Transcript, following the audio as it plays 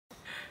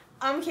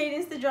I'm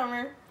Cadence the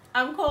drummer.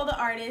 I'm Cole the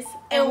artist.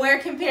 And we're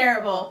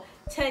Comparable.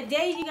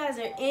 Today you guys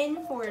are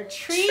in for a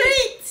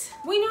treat.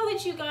 We know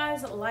that you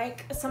guys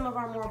like some of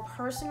our more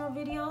personal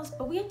videos,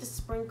 but we have to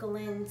sprinkle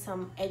in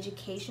some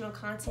educational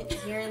content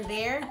here and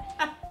there.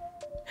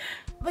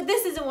 But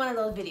this isn't one of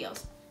those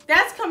videos.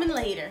 That's coming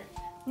later.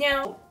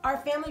 Now, our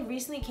family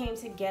recently came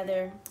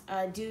together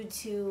due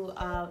to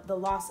the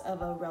loss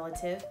of a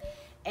relative,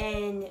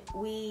 and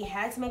we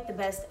had to make the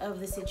best of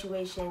the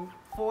situation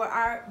for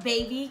our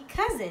baby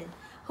cousin,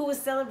 who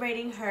was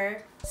celebrating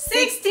her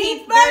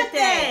 16th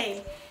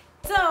birthday.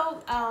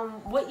 So,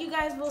 what you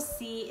guys will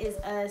see is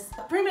us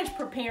pretty much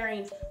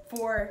preparing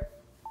for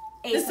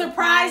a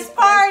surprise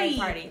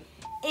party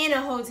in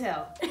a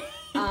hotel.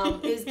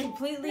 It was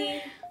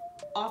completely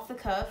off the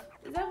cuff.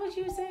 Is that what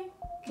you were saying?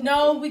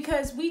 No,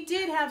 because we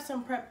did have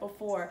some prep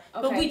before,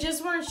 okay, but we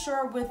just weren't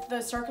sure with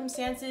the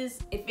circumstances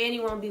if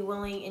anyone would be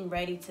willing and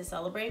ready to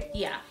celebrate.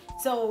 Yeah.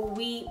 So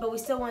we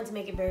still wanted to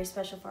make it very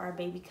special for our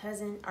baby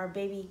cousin, our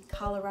baby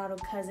Colorado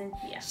cousin.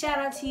 Yeah. Shout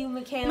out to you,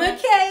 Michaela.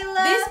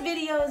 Michaela! This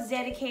video is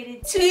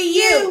dedicated to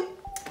you.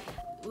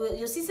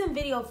 You'll see some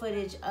video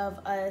footage of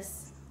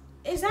us.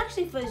 It's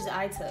actually footage that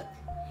I took,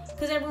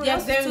 because everyone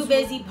else was too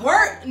busy. We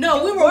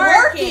were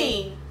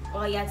working.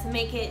 Well, yeah, to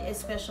make it as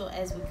special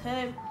as we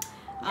could.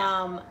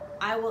 Yeah.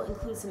 I will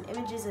include some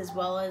images as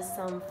well as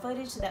some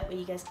footage so that way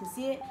you guys can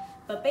see it.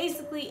 But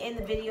basically in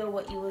the video,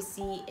 what you will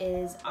see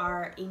is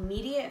our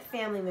immediate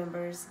family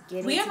members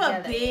getting together. We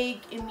have a big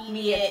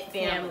immediate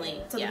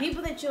family. So the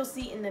people that you'll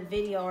see in the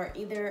video are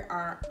either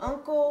our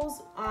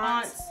uncles,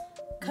 aunts,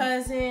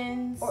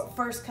 cousins, or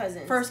first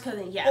cousins. First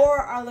cousin, yeah. Or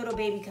our little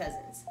baby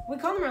cousins. We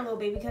call them our little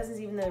baby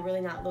cousins, even though they're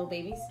really not little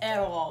babies at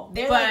all.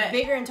 They're like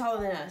bigger and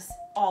taller than us.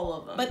 All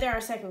of them. But they're our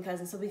second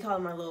cousins, so we call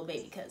them our little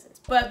baby cousins.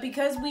 But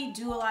because we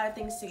do a lot of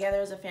things together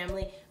as a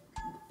family,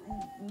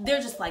 they're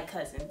just like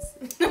cousins.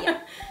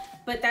 Yeah.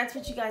 But that's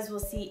what you guys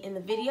will see in the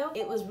video.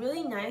 It was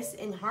really nice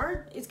and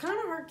hard. It's kind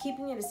of hard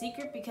keeping it a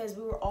secret because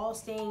we were all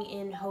staying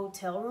in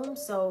hotel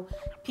rooms, so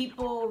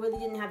people really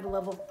didn't have the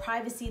level of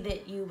privacy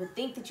that you would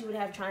think that you would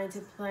have trying to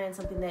plan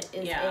something that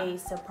is a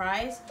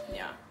surprise.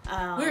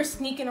 Yeah. We were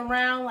sneaking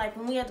around, like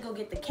when we had to go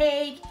get the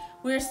cake,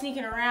 we were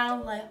sneaking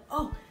around like,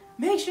 oh,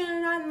 make sure you're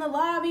not in the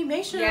lobby.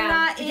 Make sure you're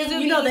not in,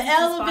 the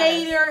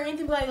elevator or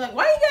anything like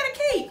why you got a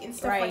cake and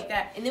stuff like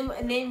that. And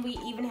then we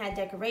even had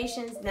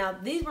decorations. Now,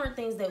 these weren't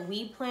things that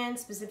we planned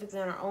specifically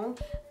on our own,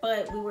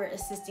 but we were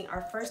assisting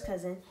our first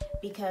cousin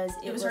because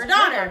it was her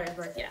daughter's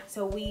birthday. Yeah.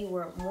 So we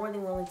were more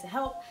than willing to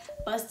help.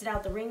 Busted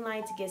out the ring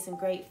light to get some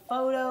great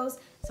photos.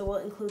 So we'll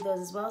include those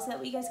as well so that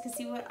way you guys can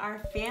see what our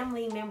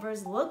family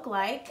members look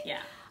like. Yeah.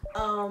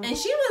 And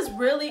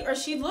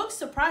she looked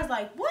surprised,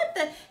 like, what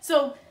the?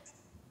 So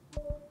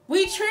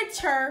we tricked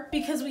her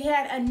because we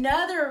had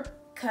another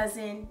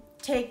cousin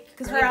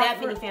because we have that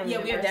many family members.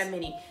 Yeah, we have that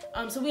many.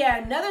 So we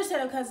had another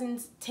set of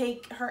cousins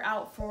take her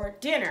out for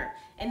dinner,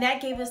 and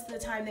that gave us the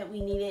time that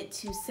we needed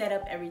to set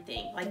up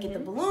everything, like get the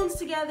balloons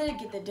together,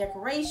 get the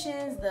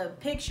decorations, the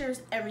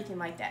pictures, everything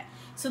like that.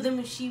 So then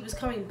when she was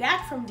coming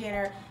back from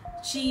dinner,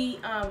 she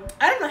I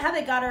don't know how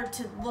they got her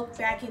to look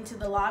back into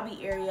the lobby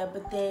area,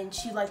 but then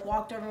she like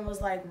walked over and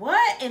was like,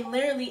 "What?" And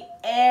literally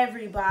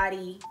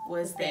everybody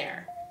was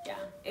there. Yeah,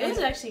 it was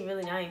actually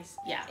really nice.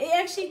 Yeah, it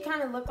actually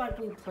kind of looked like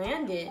we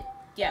planned it.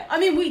 Yeah, I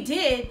mean we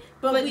did,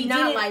 but we not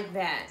didn't like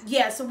that.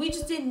 Yeah, so we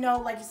just didn't know,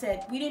 like you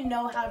said, we didn't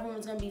know how everyone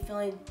was going to be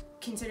feeling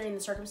considering the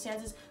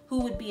circumstances,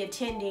 who would be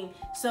attending.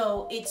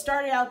 So it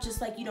started out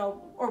just like,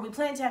 or we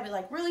planned to have it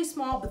like really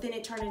small, but then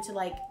it turned into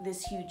like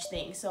this huge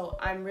thing. So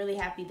I'm really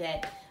happy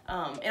that,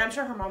 and I'm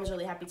sure her mom was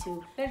really happy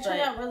too. It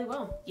turned out really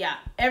well. Yeah,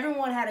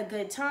 everyone had a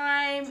good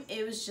time.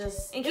 It was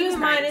just, and keep in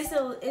mind,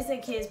 it's a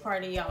kids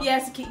party, y'all.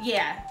 Yeah,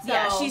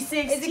 yeah, she's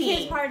 16. It's a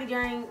kids party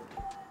during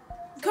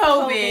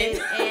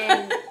COVID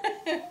and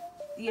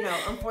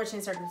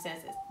unfortunate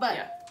circumstances. But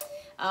yeah.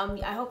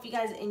 I hope you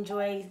guys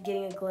enjoy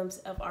getting a glimpse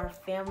of our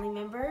family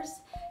members.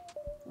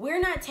 We're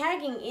not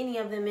tagging any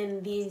of them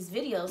in these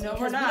videos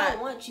because we don't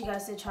want you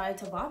guys to try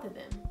to bother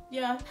them.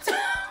 Yeah.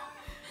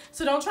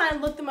 So don't try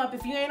and look them up.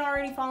 If you ain't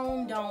already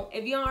following them, don't.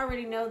 If you don't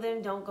already know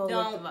them, don't look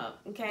them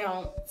up. Okay?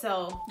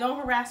 Don't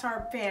harass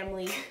our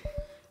family.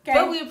 Okay?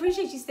 But we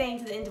appreciate you staying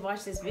to the end to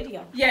watch this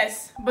video.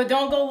 Yes, but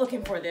don't go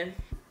looking for them.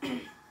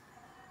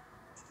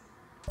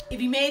 If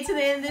you made it to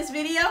the end of this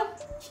video,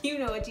 you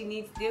know what you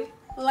need to do.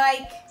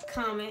 Like,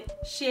 comment,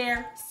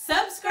 share,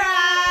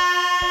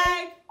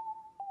 subscribe.